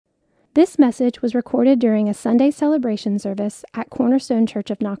This message was recorded during a Sunday celebration service at Cornerstone Church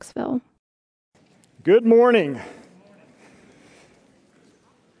of Knoxville. Good morning.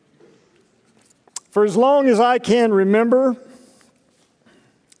 For as long as I can remember,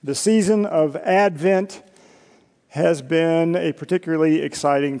 the season of Advent has been a particularly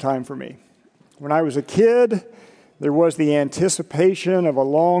exciting time for me. When I was a kid, there was the anticipation of a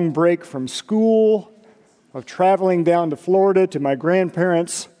long break from school, of traveling down to Florida to my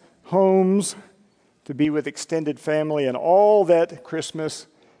grandparents' homes to be with extended family and all that Christmas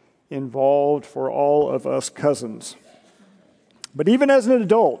involved for all of us cousins. But even as an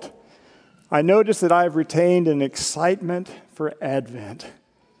adult, I noticed that I've retained an excitement for Advent,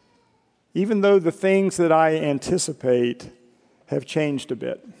 even though the things that I anticipate have changed a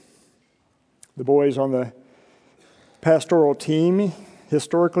bit. The boys on the pastoral team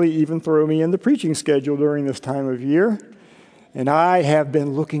historically even throw me in the preaching schedule during this time of year, and I have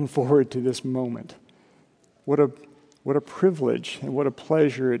been looking forward to this moment. What a privilege and what a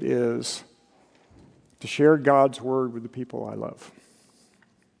pleasure it is to share God's word with the people I love.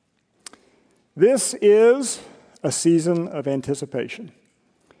 This is a season of anticipation.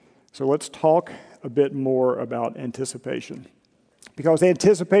 So let's talk a bit more about anticipation, because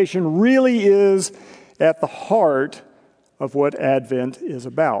anticipation really is at the heart of what Advent is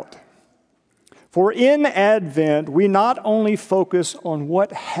about. For in Advent, we not only focus on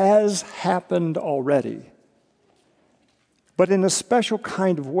what has happened already, but in a special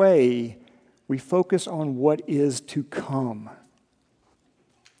kind of way, we focus on what is to come.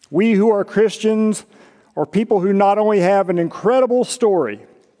 We who are Christians are people who not only have an incredible story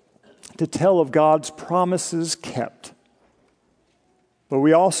to tell of God's promises kept, but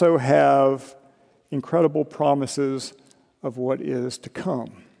we also have incredible promises of what is to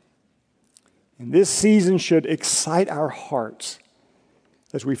come. And this season should excite our hearts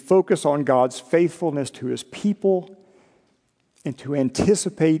as we focus on God's faithfulness to His people and to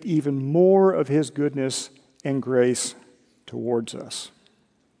anticipate even more of His goodness and grace towards us.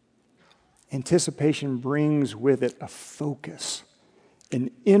 Anticipation brings with it a focus, an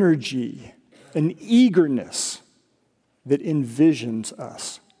energy, an eagerness that envisions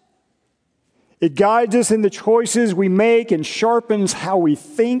us. It guides us in the choices we make and sharpens how we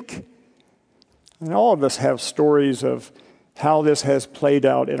think. And all of us have stories of how this has played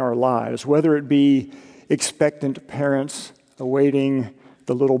out in our lives, whether it be expectant parents awaiting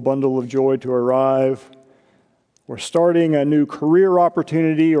the little bundle of joy to arrive, or starting a new career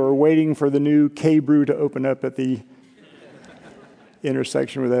opportunity, or waiting for the new K-Brew to open up at the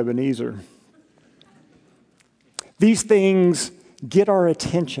intersection with Ebenezer. These things get our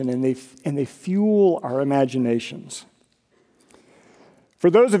attention and they fuel our imaginations. For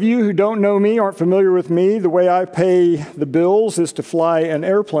those of you who don't know me, aren't familiar with me, the way I pay the bills is to fly an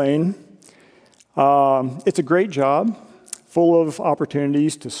airplane. It's a great job, full of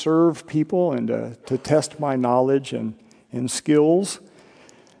opportunities to serve people and to test my knowledge and skills.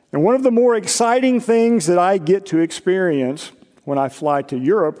 And one of the more exciting things that I get to experience when I fly to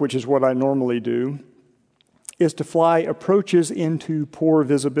Europe, which is what I normally do, is to fly approaches into poor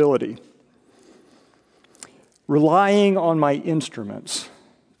visibility, relying on my instruments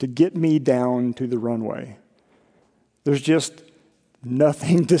to get me down to the runway. There's just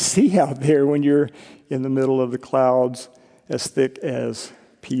nothing to see out there when you're in the middle of the clouds as thick as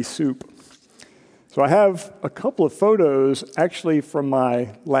pea soup. So I have a couple of photos actually from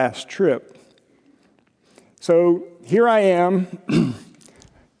my last trip. So here I am,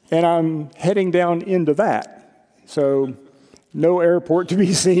 and I'm heading down into that. So no airport to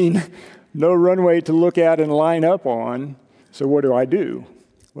be seen, no runway to look at and line up on. So what do?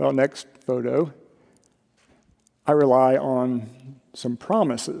 Well, next photo, I rely on some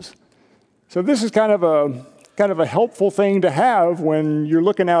promises. So this is kind of a helpful thing to have when you're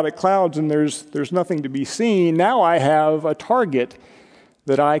looking out at clouds and there's nothing to be seen. Now I have a target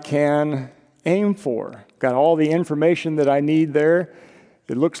that I can aim for. Got all the information that I need there.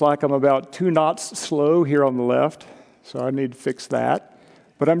 It looks like I'm about 2 knots slow here on the left, so I need to fix that.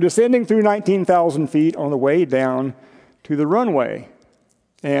 But I'm descending through 19,000 feet on the way down to the runway.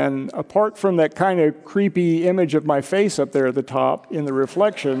 And apart from that kind of creepy image of my face up there at the top in the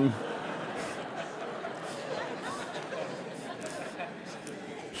reflection,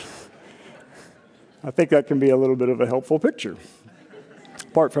 I think that can be a little bit of a helpful picture,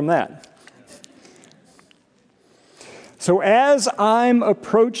 apart from that. So as I'm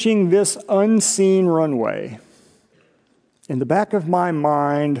approaching this unseen runway, in the back of my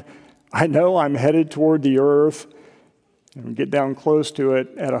mind, I know I'm headed toward the earth and get down close to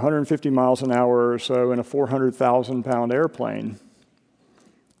it at 150 miles an hour or so in a 400,000-pound airplane.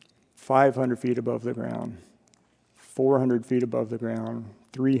 500 feet above the ground, 400 feet above the ground,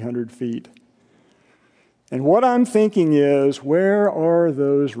 300 feet. And what I'm thinking is, where are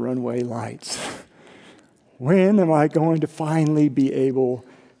those runway lights? When am I going to finally be able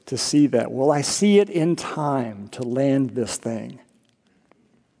to see that? Will I see it in time to land this thing?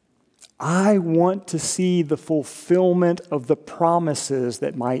 I want to see the fulfillment of the promises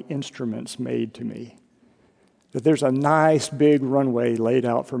that my instruments made to me. That there's a nice big runway laid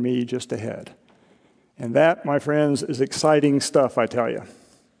out for me just ahead. And that, my friends, is exciting stuff, I tell you.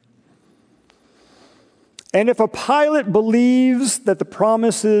 And if a pilot believes that the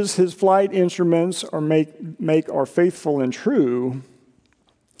promises his flight instruments make are faithful and true,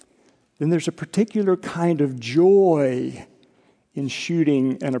 then there's a particular kind of joy in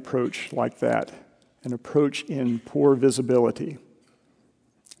shooting an approach like that, an approach in poor visibility.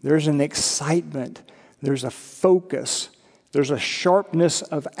 There's an excitement, there's a focus, there's a sharpness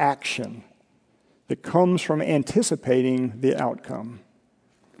of action that comes from anticipating the outcome.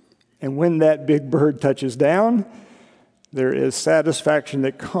 And when that big bird touches down, there is satisfaction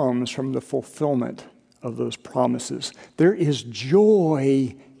that comes from the fulfillment of those promises. There is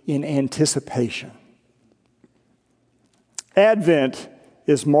joy in anticipation. Advent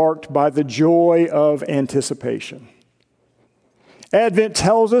is marked by the joy of anticipation. Advent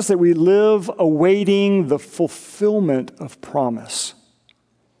tells us that we live awaiting the fulfillment of promise.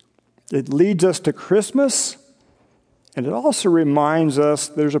 It leads us to Christmas, and it also reminds us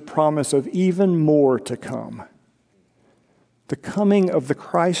there's a promise of even more to come. The coming of the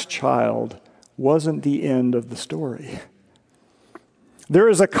Christ child wasn't the end of the story. There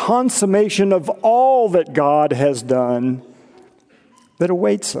is a consummation of all that God has done that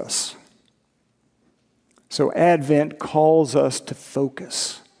awaits us. So Advent calls us to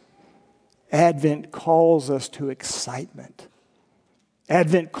focus. Advent calls us to excitement.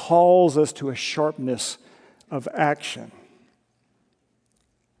 Advent calls us to a sharpness of action.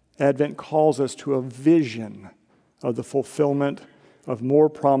 Advent calls us to a vision of the fulfillment of more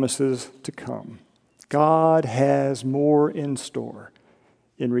promises to come. God has more in store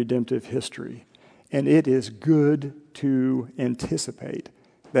in redemptive history, and it is good to anticipate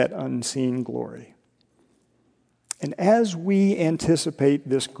that unseen glory. And as we anticipate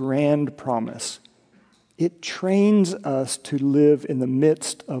this grand promise, it trains us to live in the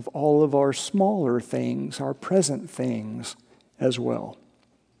midst of all of our smaller things, our present things as well.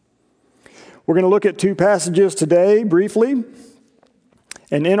 We're going to look at two passages today briefly.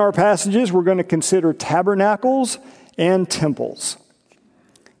 And in our passages, we're going to consider tabernacles and temples.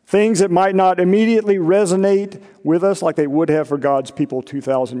 Things that might not immediately resonate with us like they would have for God's people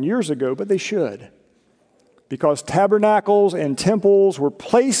 2,000 years ago, but they should. Because tabernacles and temples were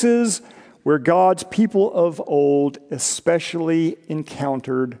places where God's people of old especially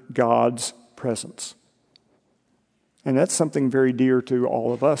encountered God's presence. And that's something very dear to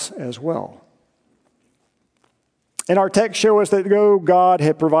all of us as well. And our texts show us that though God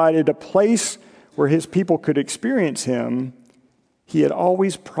had provided a place where his people could experience him, he had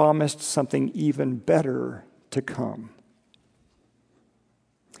always promised something even better to come.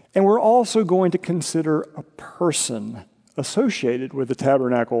 And we're also going to consider a person associated with the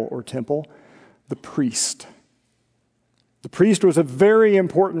tabernacle or temple, the priest. The priest was a very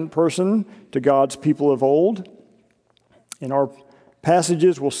important person to God's people of old. In our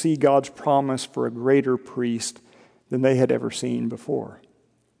passages, we'll see God's promise for a greater priest than they had ever seen before.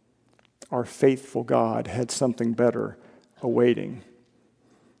 Our faithful God had something better awaiting.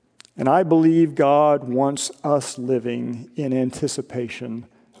 And I believe God wants us living in anticipation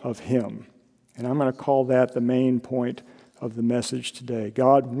of him. And I'm going to call that the main point of the message today.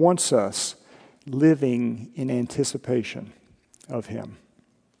 God wants us living in anticipation of him.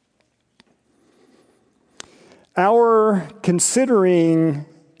 Our considering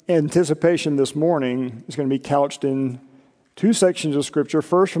anticipation this morning is going to be couched in two sections of Scripture.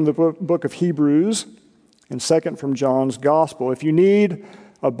 First from the book of Hebrews, and second from John's Gospel. If you need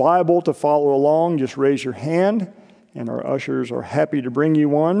a Bible to follow along, just raise your hand, and our ushers are happy to bring you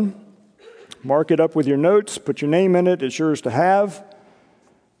one. Mark it up with your notes, put your name in it, it's yours to have.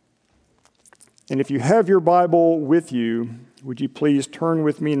 And if you have your Bible with you, would you please turn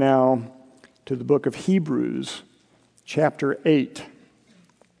with me now to the book of Hebrews, chapter 8.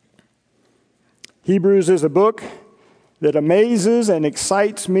 Hebrews is a book that amazes and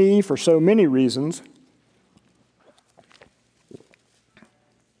excites me for so many reasons.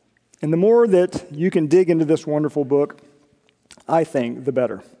 And the more that you can dig into this wonderful book, I think, the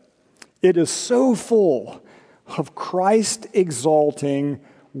better. It is so full of Christ-exalting,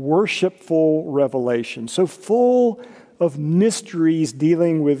 worshipful revelation, so full of mysteries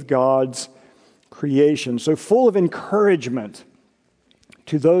dealing with God's creation, so full of encouragement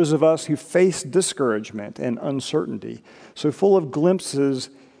to those of us who face discouragement and uncertainty, so full of glimpses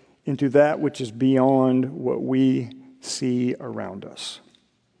into that which is beyond what we see around us.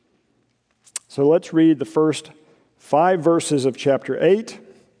 So let's read the first 5 verses of chapter 8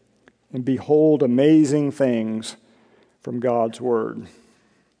 and behold amazing things from God's Word.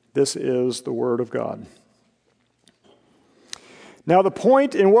 This is the Word of God. Now, the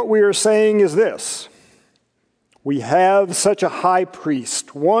point in what we are saying is this: we have such a high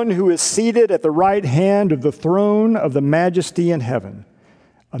priest, one who is seated at the right hand of the throne of the majesty in heaven,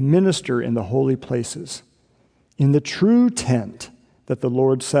 a minister in the holy places, in the true tent that the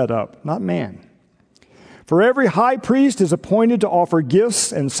Lord set up, not man. For every high priest is appointed to offer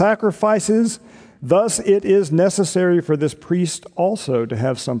gifts and sacrifices. Thus it is necessary for this priest also to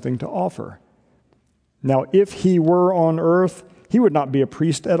have something to offer. Now, if he were on earth, he would not be a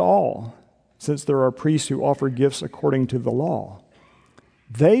priest at all, since there are priests who offer gifts according to the law.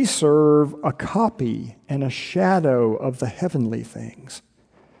 They serve a copy and a shadow of the heavenly things.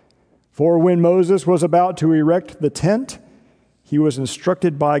 For when Moses was about to erect the tent, he was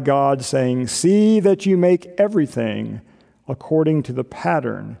instructed by God, saying, "See that you make everything according to the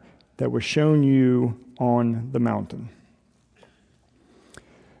pattern that was shown you on the mountain."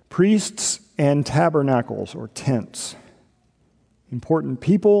 Priests and tabernacles, or tents, important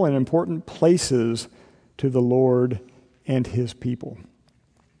people and important places to the Lord and his people.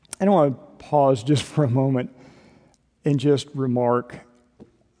 I want to pause just for a moment and just remark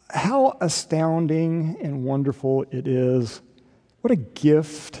how astounding and wonderful it is. What a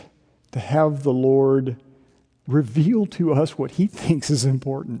gift to have the Lord reveal to us what he thinks is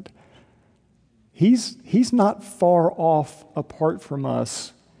important. He's not far off apart from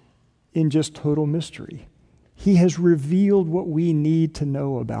us in just total mystery. He has revealed what we need to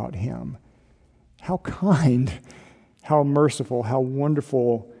know about him. How kind, how merciful, how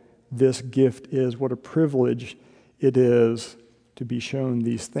wonderful this gift is. What a privilege it is to be shown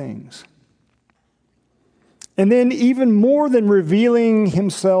these things. And then even more than revealing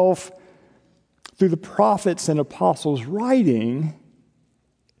himself through the prophets and apostles' writing,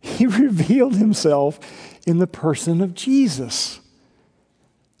 he revealed himself in the person of Jesus,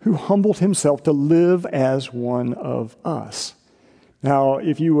 who humbled himself to live as one of us. Now,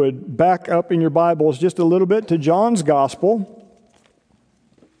 if you would back up in your Bibles just a little bit to John's Gospel,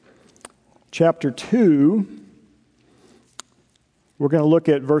 chapter 2, we're going to look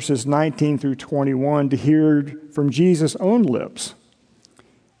at verses 19 through 21 to hear from Jesus' own lips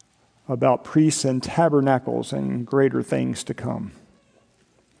about priests and tabernacles and greater things to come.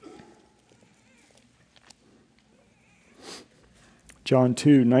 John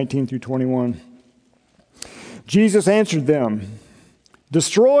 2, 19 through 21. Jesus answered them,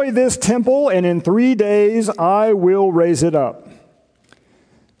 "Destroy this temple, and in 3 days I will raise it up."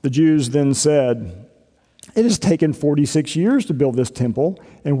 The Jews then said, "It has taken 46 years to build this temple,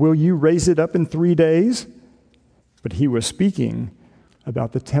 and will you raise it up in 3 days?" But he was speaking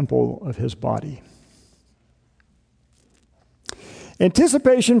about the temple of his body.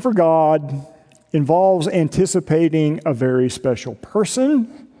 Anticipation for God involves anticipating a very special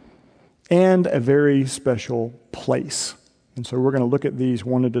person and a very special place. And so we're going to look at these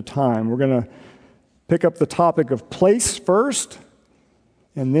one at a time. We're going to pick up the topic of place first,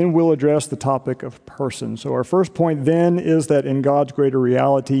 and then we'll address the topic of person. So our first point then is that in God's greater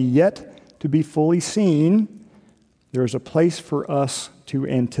reality, yet to be fully seen, there is a place for us to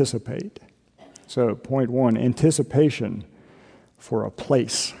anticipate. So point 1, anticipation for a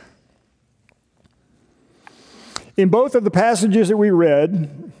place. In both of the passages that we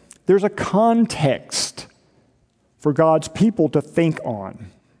read, there's a context for God's people to think on.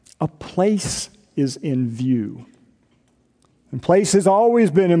 A place is in view. And place has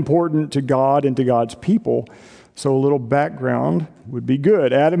always been important to God and to God's people, so a little background would be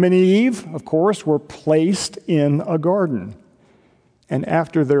good. Adam and Eve, of course, were placed in a garden. And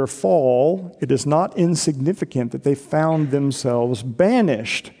after their fall, it is not insignificant that they found themselves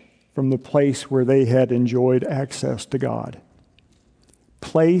banished from the place where they had enjoyed access to God.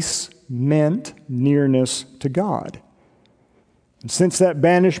 Place meant nearness to God. And since that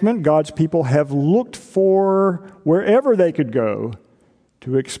banishment, God's people have looked for wherever they could go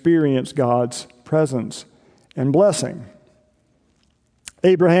to experience God's presence and blessing.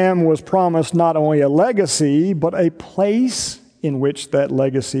 Abraham was promised not only a legacy, but a place in which that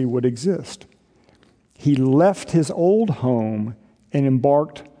legacy would exist. He left his old home and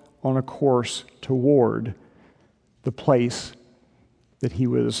embarked on a course toward the place that he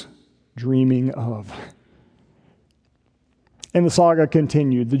was dreaming of. And the saga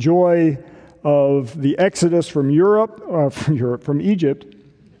continued. The joy of the exodus from Egypt.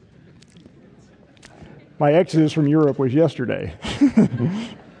 My exodus from Europe was yesterday.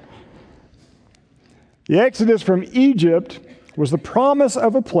 The exodus from Egypt was the promise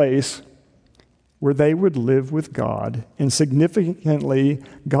of a place where they would live with God, and significantly,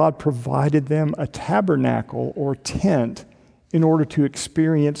 God provided them a tabernacle or tent in order to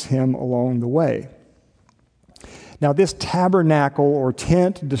experience Him along the way. Now, this tabernacle or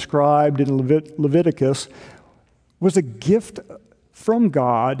tent described in Leviticus was a gift from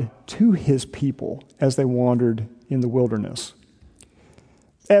God to His people as they wandered in the wilderness.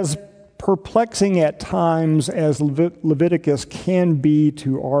 As perplexing at times as Leviticus can be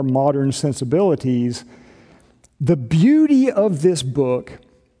to our modern sensibilities, the beauty of this book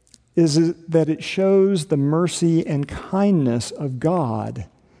is that it shows the mercy and kindness of God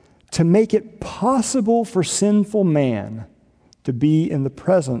to make it possible for sinful man to be in the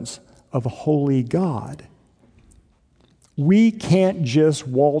presence of a holy God. We can't just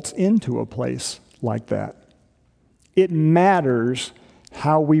waltz into a place like that. It matters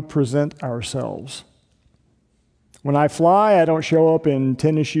how we present ourselves. When I fly, I don't show up in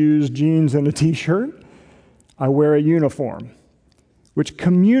tennis shoes, jeans, and a t-shirt. I wear a uniform, which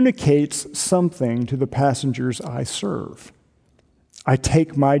communicates something to the passengers I serve. I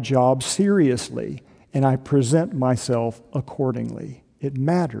take my job seriously, and I present myself accordingly. It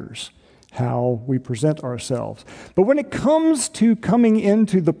matters how we present ourselves. But when it comes to coming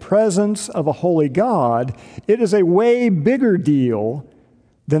into the presence of a holy God, it is a way bigger deal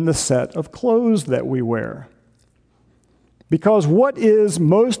than the set of clothes that we wear. Because what is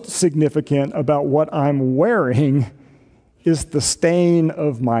most significant about what I'm wearing is the stain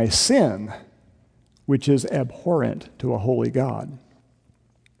of my sin, which is abhorrent to a holy God.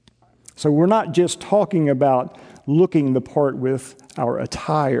 So we're not just talking about looking the part with our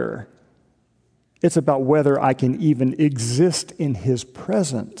attire. It's about whether I can even exist in His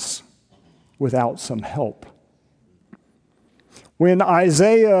presence without some help. When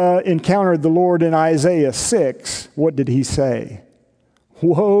Isaiah encountered the Lord in Isaiah 6, what did he say?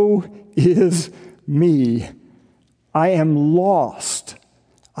 Woe is me. I am lost.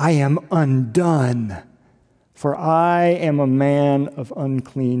 I am undone, for I am a man of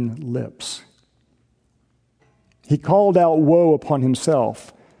unclean lips. He called out woe upon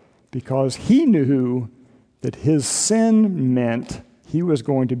himself because he knew that his sin meant he was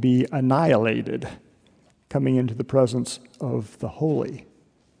going to be annihilated coming into the presence of the holy.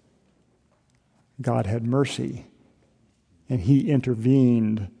 God had mercy, and He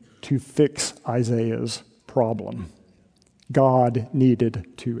intervened to fix Isaiah's problem. God needed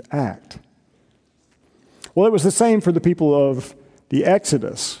to act. Well, it was the same for the people of the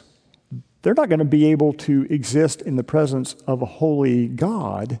Exodus. They're not going to be able to exist in the presence of a holy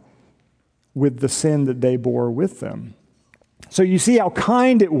God with the sin that they bore with them. So you see how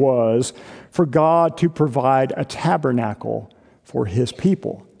kind it was for God to provide a tabernacle for His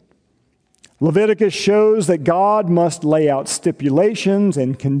people. Leviticus shows that God must lay out stipulations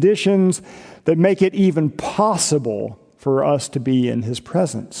and conditions that make it even possible for us to be in His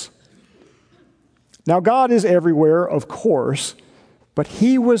presence. Now, God is everywhere, of course, but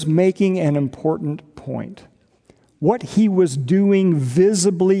He was making an important point. What He was doing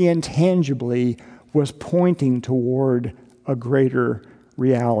visibly and tangibly was pointing toward a greater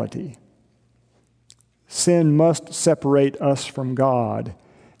reality. Sin must separate us from God,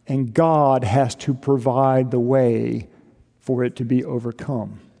 and God has to provide the way for it to be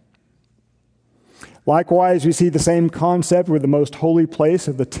overcome. Likewise, we see the same concept with the most holy place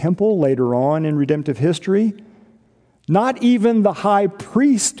of the temple later on in redemptive history. Not even the high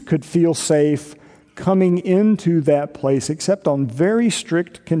priest could feel safe coming into that place except on very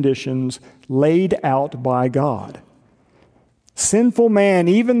strict conditions laid out by God. Sinful man,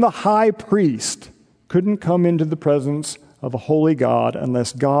 even the high priest, couldn't come into the presence of a holy God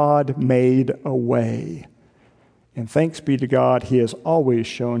unless God made a way. And thanks be to God, He has always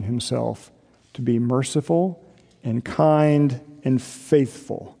shown Himself to be merciful and kind and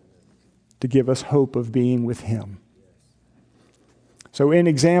faithful to give us hope of being with Him. So in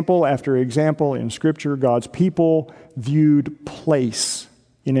example after example in Scripture, God's people viewed place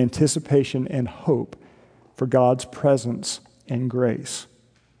in anticipation and hope for God's presence and grace.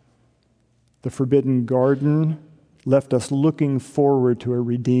 The forbidden garden left us looking forward to a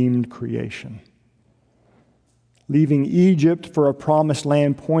redeemed creation. Leaving Egypt for a promised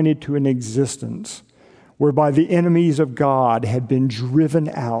land pointed to an existence whereby the enemies of God had been driven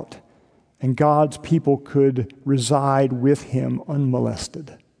out and God's people could reside with Him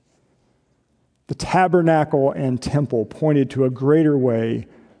unmolested. The tabernacle and temple pointed to a greater way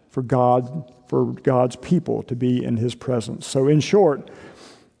for God's people to be in his presence. So in short,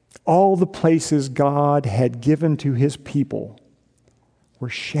 all the places God had given to his people were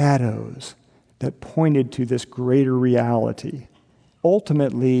shadows that pointed to this greater reality,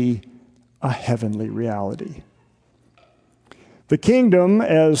 ultimately a heavenly reality. The kingdom,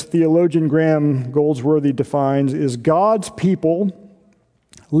 as theologian Graham Goldsworthy defines, is God's people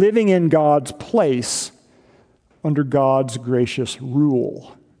living in God's place under God's gracious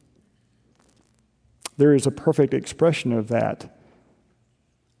rule. There is a perfect expression of that,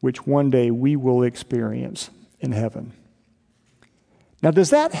 which one day we will experience in heaven. Now, does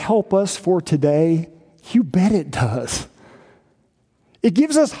that help us for today? You bet it does. It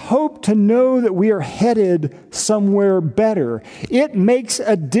gives us hope to know that we are headed somewhere better. It makes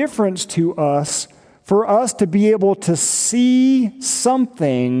a difference to us for us to be able to see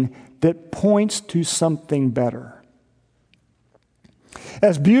something that points to something better.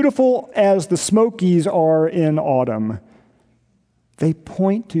 As beautiful as the Smokies are in autumn, they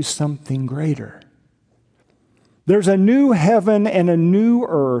point to something greater. There's a new heaven and a new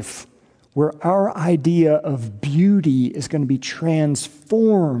earth where our idea of beauty is going to be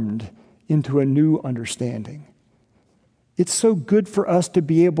transformed into a new understanding. It's so good for us to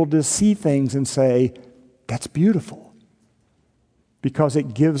be able to see things and say, that's beautiful, because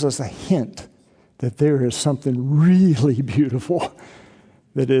it gives us a hint that there is something really beautiful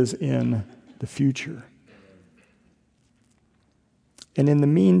that is in the future. And in the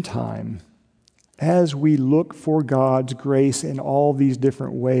meantime, as we look for God's grace in all these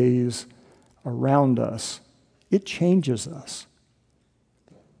different ways around us, it changes us.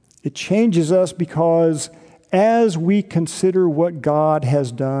 It changes us because as we consider what God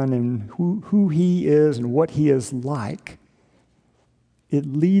has done and who he is and what he is like, it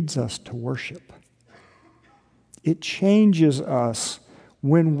leads us to worship. It changes us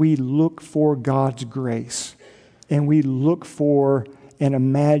when we look for God's grace and we look for and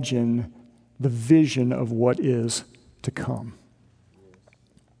imagine the vision of what is to come.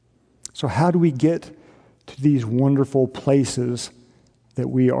 So how do we get to these wonderful places that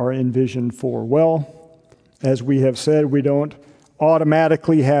we are envisioned for? Well, as we have said, we don't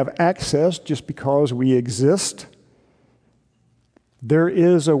automatically have access just because we exist. There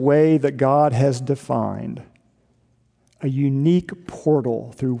is a way that God has defined, a unique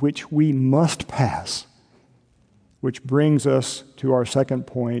portal through which we must pass, which brings us to our second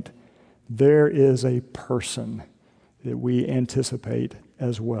point. There is a person that we anticipate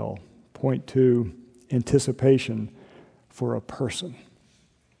as well. Point 2, anticipation for a person.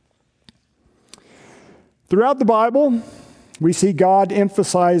 Throughout the Bible, we see God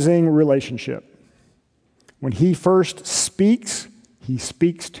emphasizing relationship. When he first speaks, he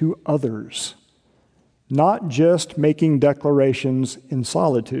speaks to others, not just making declarations in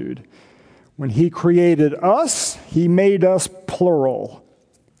solitude. When he created us, he made us plural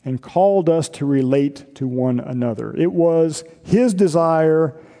and called us to relate to one another. It was his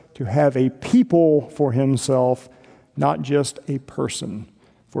desire to have a people for himself, not just a person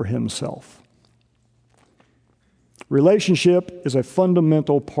for himself. Relationship is a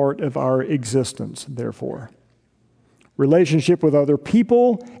fundamental part of our existence, therefore. Relationship with other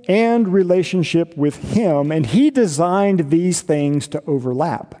people and relationship with him, and he designed these things to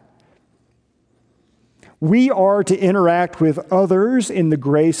overlap. We are to interact with others in the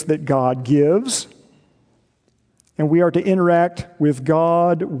grace that God gives, and we are to interact with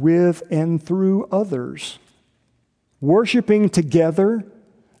God with and through others, worshiping together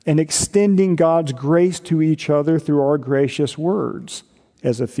and extending God's grace to each other through our gracious words,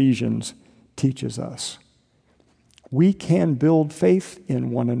 as Ephesians teaches us. We can build faith in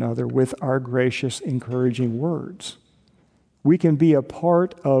one another with our gracious, encouraging words. We can be a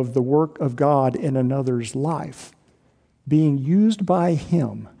part of the work of God in another's life, being used by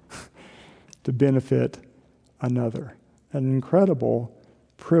him to benefit another. An incredible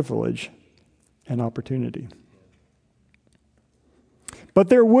privilege and opportunity. But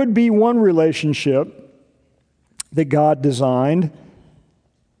there would be one relationship that God designed.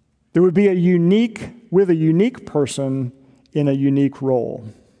 There would be a unique person in a unique role,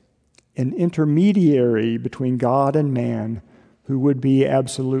 an intermediary between God and man who would be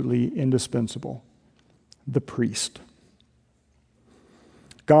absolutely indispensable, the priest.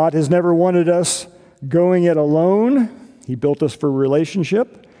 God has never wanted us going it alone. He built us for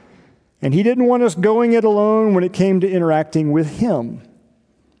relationship, and he didn't want us going it alone when it came to interacting with him.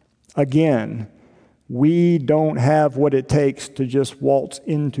 Again, we don't have what it takes to just waltz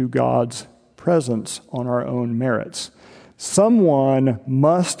into God's presence on our own merits. Someone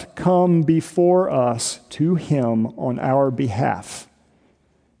must come before us to him on our behalf,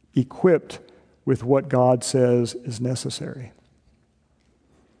 equipped with what God says is necessary.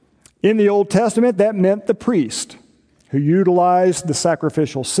 In the Old Testament, that meant the priest, who utilized the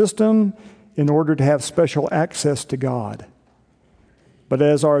sacrificial system in order to have special access to God. But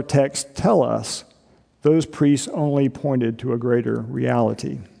as our texts tell us, those priests only pointed to a greater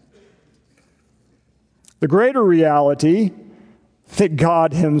reality. The greater reality that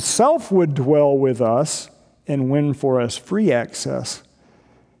God himself would dwell with us and win for us free access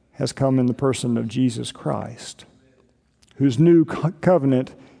has come in the person of Jesus Christ, whose new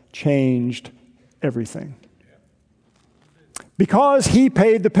covenant changed everything. Because he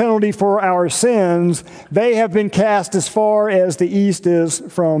paid the penalty for our sins, they have been cast as far as the east is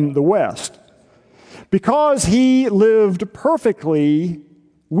from the west. Because he lived perfectly,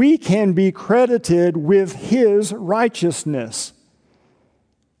 we can be credited with his righteousness.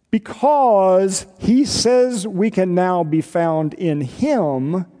 Because he says we can now be found in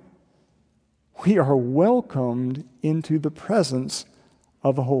him, we are welcomed into the presence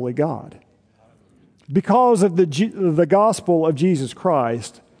of a holy God. Because of the gospel of Jesus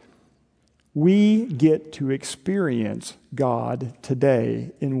Christ, we get to experience God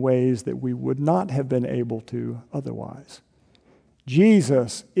today in ways that we would not have been able to otherwise.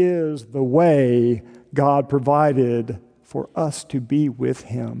 Jesus is the way God provided for us to be with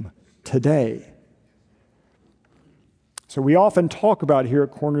him today. So we often talk about here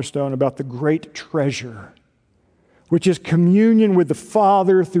at Cornerstone about the great treasure, which is communion with the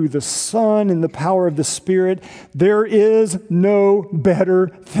Father through the Son and the power of the Spirit. There is no better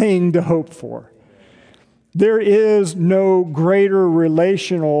thing to hope for. There is no greater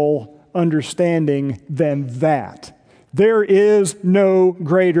relational understanding than that. There is no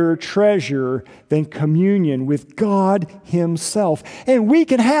greater treasure than communion with God himself. And we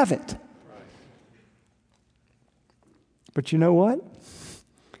can have it. But you know what?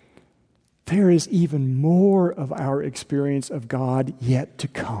 There is even more of our experience of God yet to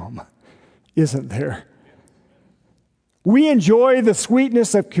come, isn't there? We enjoy the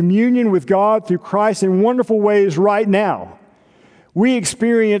sweetness of communion with God through Christ in wonderful ways right now. We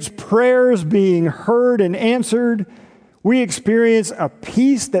experience prayers being heard and answered. We experience a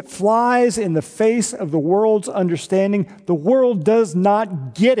peace that flies in the face of the world's understanding. The world does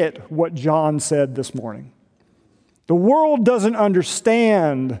not get it, what John said this morning. The world doesn't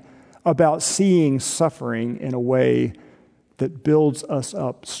understand about seeing suffering in a way that builds us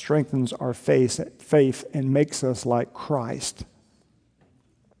up, strengthens our faith, and makes us like Christ.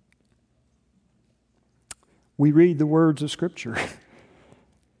 We read the words of Scripture,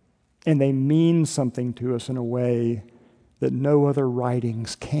 and they mean something to us in a way that no other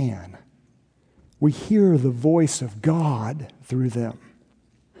writings can. We hear the voice of God through them.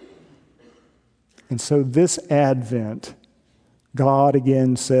 And so this Advent, God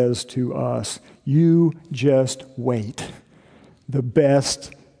again says to us, you just wait. The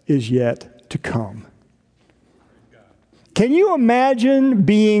best is yet to come. Can you imagine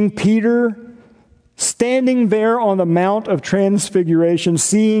being Peter, standing there on the Mount of Transfiguration,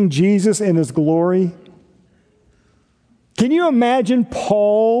 seeing Jesus in his glory? Can you imagine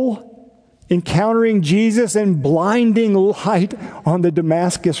Paul encountering Jesus in blinding light on the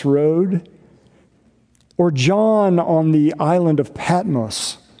Damascus Road? Or John on the island of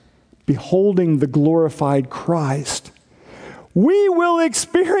Patmos, beholding the glorified Christ? We will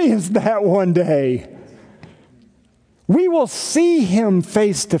experience that one day. We will see him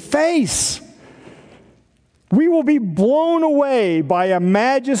face to face. We will be blown away by a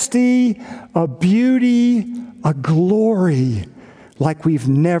majesty, a beauty, a glory like we've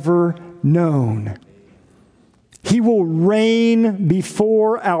never known. He will reign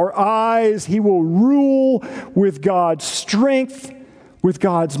before our eyes. He will rule with God's strength, with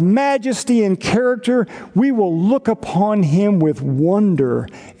God's majesty and character. We will look upon him with wonder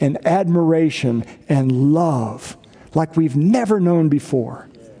and admiration and love like we've never known before.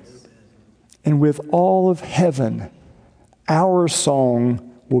 And with all of heaven, our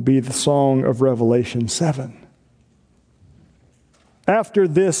song will be the song of Revelation 7. After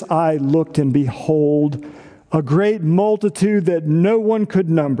this I looked, and behold, a great multitude that no one could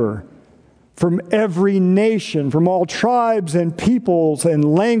number, from every nation, from all tribes and peoples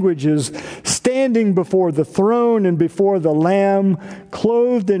and languages, standing before the throne and before the Lamb,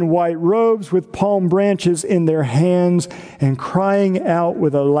 clothed in white robes with palm branches in their hands, and crying out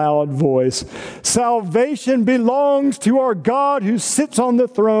with a loud voice, "Salvation belongs to our God who sits on the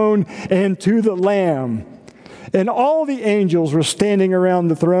throne and to the Lamb." And all the angels were standing around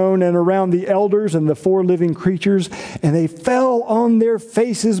the throne and around the elders and the four living creatures, and they fell on their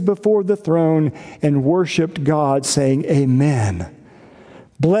faces before the throne and worshiped God, saying, Amen.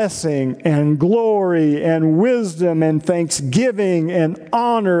 Blessing and glory and wisdom and thanksgiving and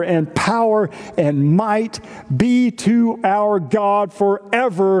honor and power and might be to our God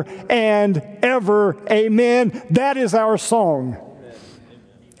forever and ever. Amen. That is our song.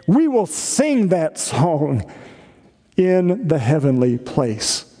 We will sing that song in the heavenly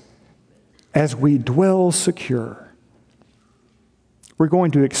place as we dwell secure. We're going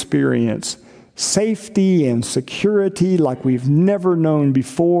to experience safety and security like we've never known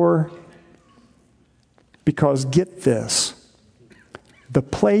before. Because get this, the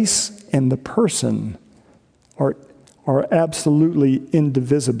place and the person are absolutely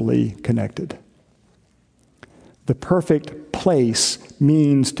indivisibly connected. The perfect place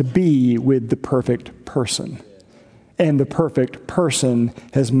means to be with the perfect person. And the perfect person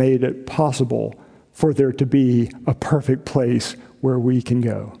has made it possible for there to be a perfect place where we can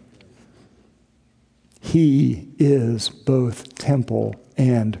go. He is both temple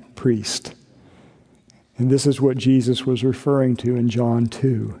and priest. And this is what Jesus was referring to in John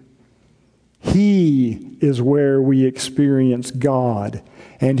 2. He is where we experience God,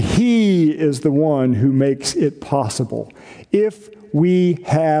 and He is the one who makes it possible. If we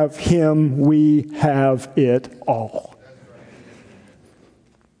have Him, we have it all.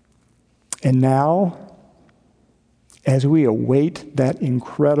 And now, as we await that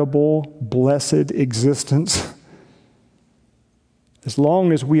incredible, blessed existence, as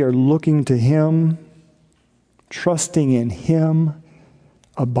long as we are looking to Him, trusting in Him,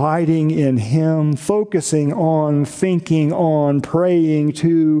 abiding in Him, focusing on, thinking on, praying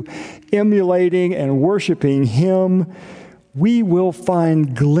to, emulating and worshiping Him, we will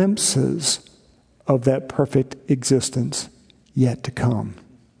find glimpses of that perfect existence yet to come.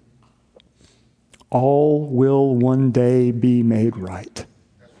 All will one day be made right.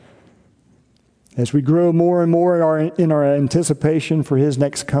 As we grow more and more in our anticipation for His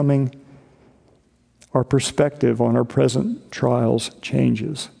next coming, our perspective on our present trials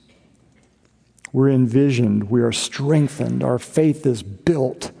changes. We're envisioned, we are strengthened, our faith is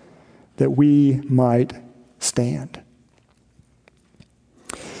built that we might stand.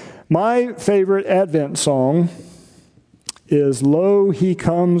 My favorite Advent song is Lo, He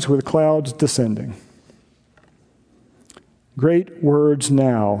Comes with Clouds Descending. Great words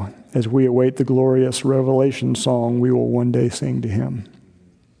now as we await the glorious Revelation song we will one day sing to Him.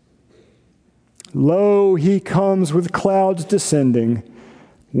 Lo, He comes with clouds descending,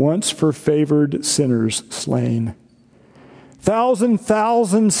 once for favored sinners slain.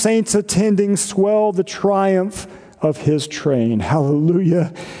 Thousand saints attending swell the triumph of His train.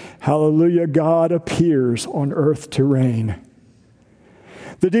 Hallelujah, hallelujah, God appears on earth to reign.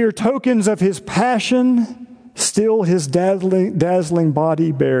 The dear tokens of His passion still His dazzling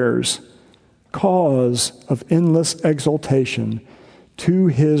body bears, cause of endless exultation to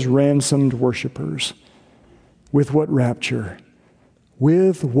His ransomed worshipers. With what rapture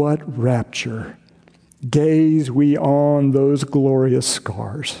gaze we on those glorious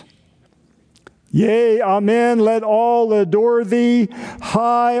scars. Yea, amen, let all adore Thee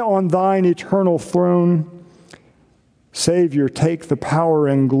high on Thine eternal throne. Savior, take the power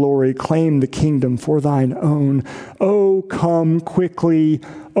and glory, claim the kingdom for Thine own. Oh, come quickly,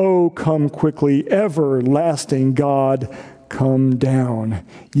 everlasting God, come down.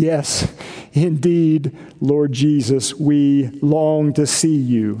 Yes, indeed, Lord Jesus, we long to see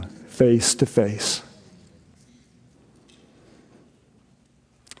You face to face.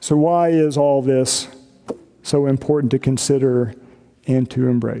 So why is all this so important to consider and to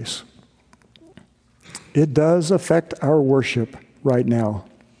embrace? It does affect our worship right now.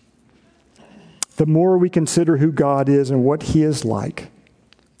 The more we consider who God is and what He is like,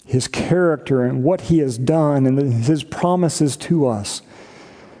 His character and what He has done and His promises to us,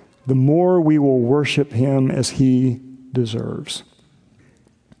 the more we will worship Him as He deserves.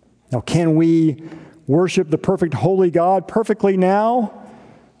 Now, can we worship the perfect holy God perfectly now?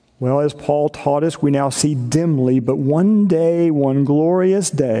 Well, as Paul taught us, we now see dimly, but one day, one glorious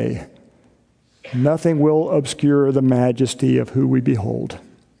day, nothing will obscure the majesty of who we behold.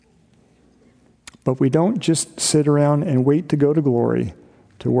 But we don't just sit around and wait to go to glory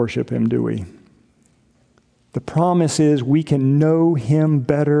to worship Him, do we? The promise is we can know Him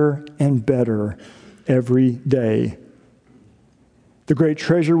better and better every day. The great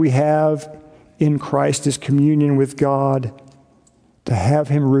treasure we have in Christ is communion with God, to have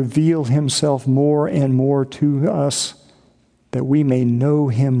Him reveal Himself more and more to us, that we may know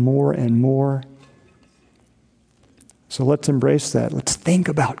Him more and more. So let's embrace that. Let's think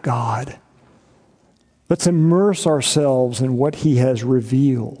about God. Let's immerse ourselves in what He has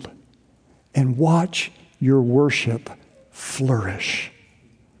revealed and watch your worship flourish.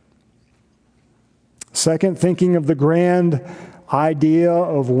 Second, thinking of the grand idea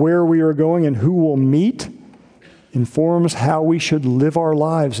of where we are going and who we'll meet informs how we should live our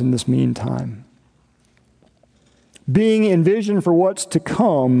lives in this meantime. Being envisioned for what's to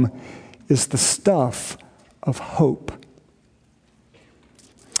come is the stuff of hope.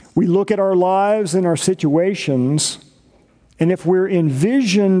 We look at our lives and our situations, and if we're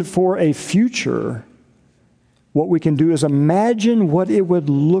envisioned for a future, what we can do is imagine what it would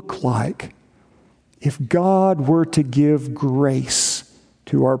look like if God were to give grace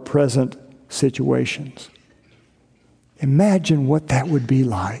to our present situations. Imagine what that would be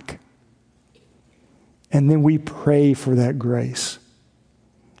like. And then we pray for that grace.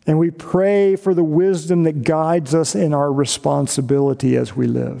 And we pray for the wisdom that guides us in our responsibility as we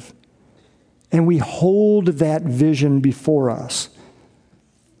live. And we hold that vision before us.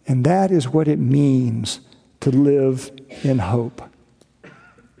 And that is what it means to live in hope.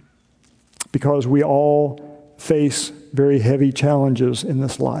 Because we all face very heavy challenges in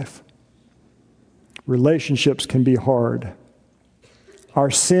this life. Relationships can be hard.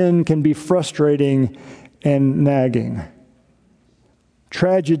 Our sin can be frustrating and nagging.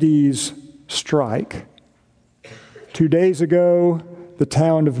 Tragedies strike. 2 days ago, the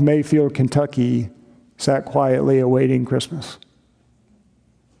town of Mayfield, Kentucky, sat quietly awaiting Christmas.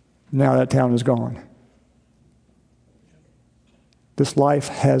 Now that town is gone. This life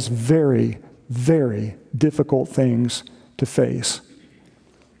has very, very difficult things to face.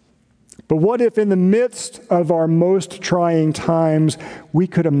 But what if in the midst of our most trying times, we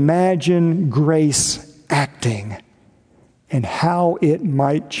could imagine grace acting and how it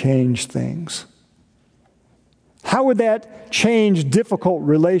might change things? How would that change difficult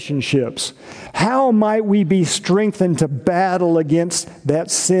relationships? How might we be strengthened to battle against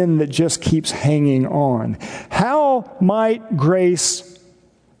that sin that just keeps hanging on? How might grace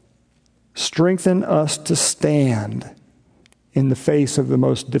strengthen us to stand in the face of the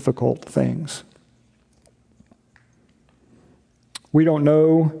most difficult things? We don't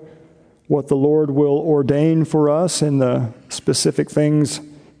know what the Lord will ordain for us in the specific things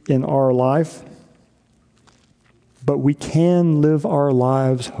in our life, but we can live our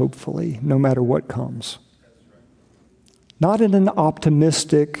lives hopefully, no matter what comes. Not in an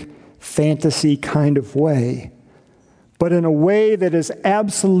optimistic, fantasy kind of way, but in a way that is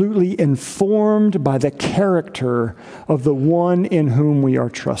absolutely informed by the character of the one in whom we are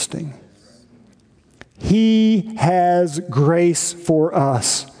trusting. He has grace for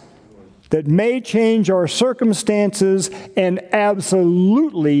us that may change our circumstances and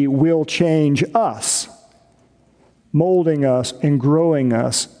absolutely will change us, molding us and growing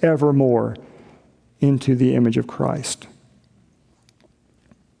us ever more into the image of Christ.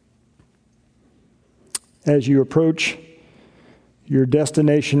 As you approach your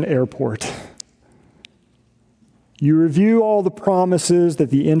destination airport, you review all the promises that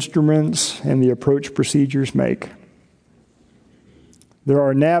the instruments and the approach procedures make. There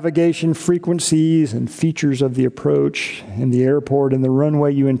are navigation frequencies and features of the approach in the airport and the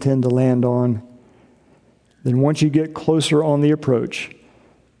runway you intend to land on. Then once you get closer on the approach,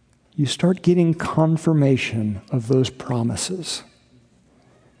 you start getting confirmation of those promises.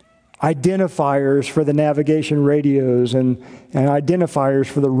 Identifiers for the navigation radios and identifiers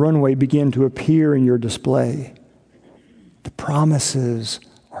for the runway begin to appear in your display. The promises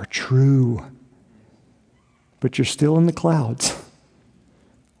are true, but you're still in the clouds,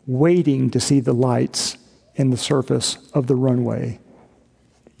 waiting to see the lights in the surface of the runway.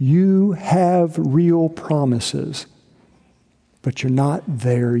 You have real promises, but you're not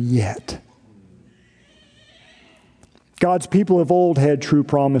there yet. God's people of old had true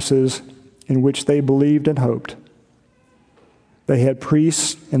promises in which they believed and hoped. They had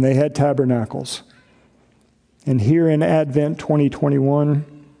priests and they had tabernacles. And here in Advent 2021,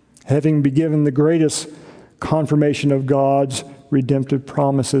 having been given the greatest confirmation of God's redemptive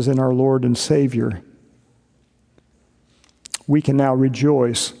promises in our Lord and Savior, we can now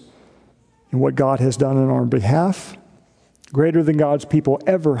rejoice in what God has done on our behalf, greater than God's people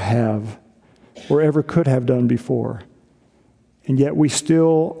ever have or ever could have done before. And yet we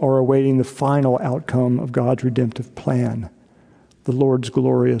still are awaiting the final outcome of God's redemptive plan, the Lord's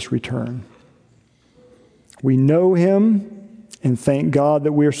glorious return. We know Him and thank God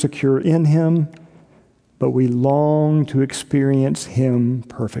that we are secure in Him, but we long to experience Him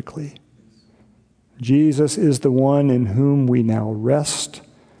perfectly. Jesus is the one in whom we now rest,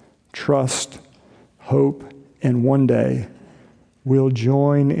 trust, hope, and one day we'll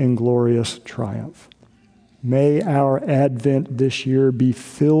join in glorious triumph. May our Advent this year be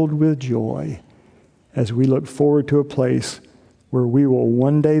filled with joy as we look forward to a place where we will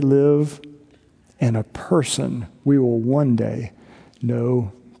one day live and a person we will one day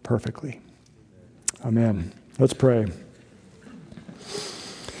know perfectly. Amen. Let's pray.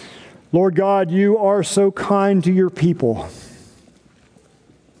 Lord God, you are so kind to your people.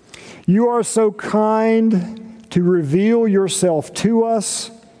 You are so kind to reveal yourself to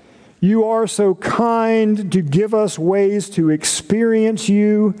us. You are so kind to give us ways to experience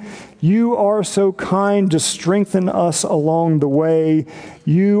you. You are so kind to strengthen us along the way.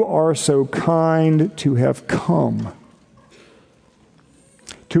 You are so kind to have come,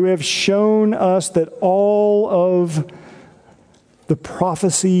 to have shown us that all of the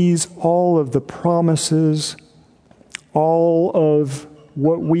prophecies, all of the promises, all of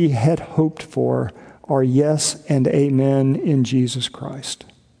what we had hoped for are yes and amen in Jesus Christ.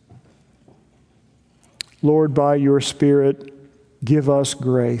 Lord, by your Spirit, give us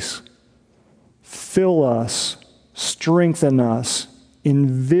grace. Fill us, strengthen us,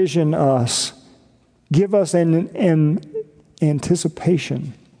 envision us. Give us an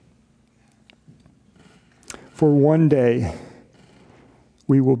anticipation for one day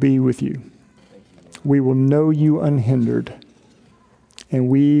we will be with you. We will know you unhindered, and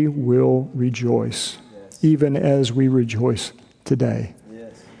we will rejoice, even as we rejoice today.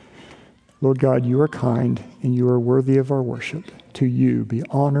 Lord God, you are kind and you are worthy of our worship. To you be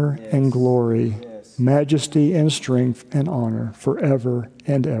honor and glory, majesty and strength and honor forever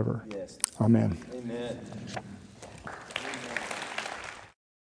and ever. Amen. Amen.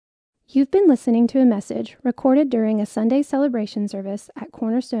 You've been listening to a message recorded during a Sunday celebration service at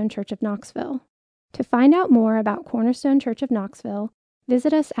Cornerstone Church of Knoxville. To find out more about Cornerstone Church of Knoxville,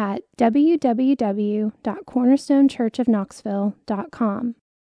 visit us at www.cornerstonechurchofknoxville.com.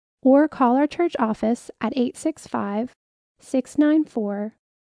 or call our church office at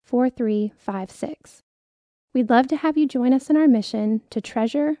 865-694-4356. We'd love to have you join us in our mission to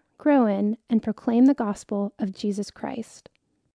treasure, grow in, and proclaim the gospel of Jesus Christ.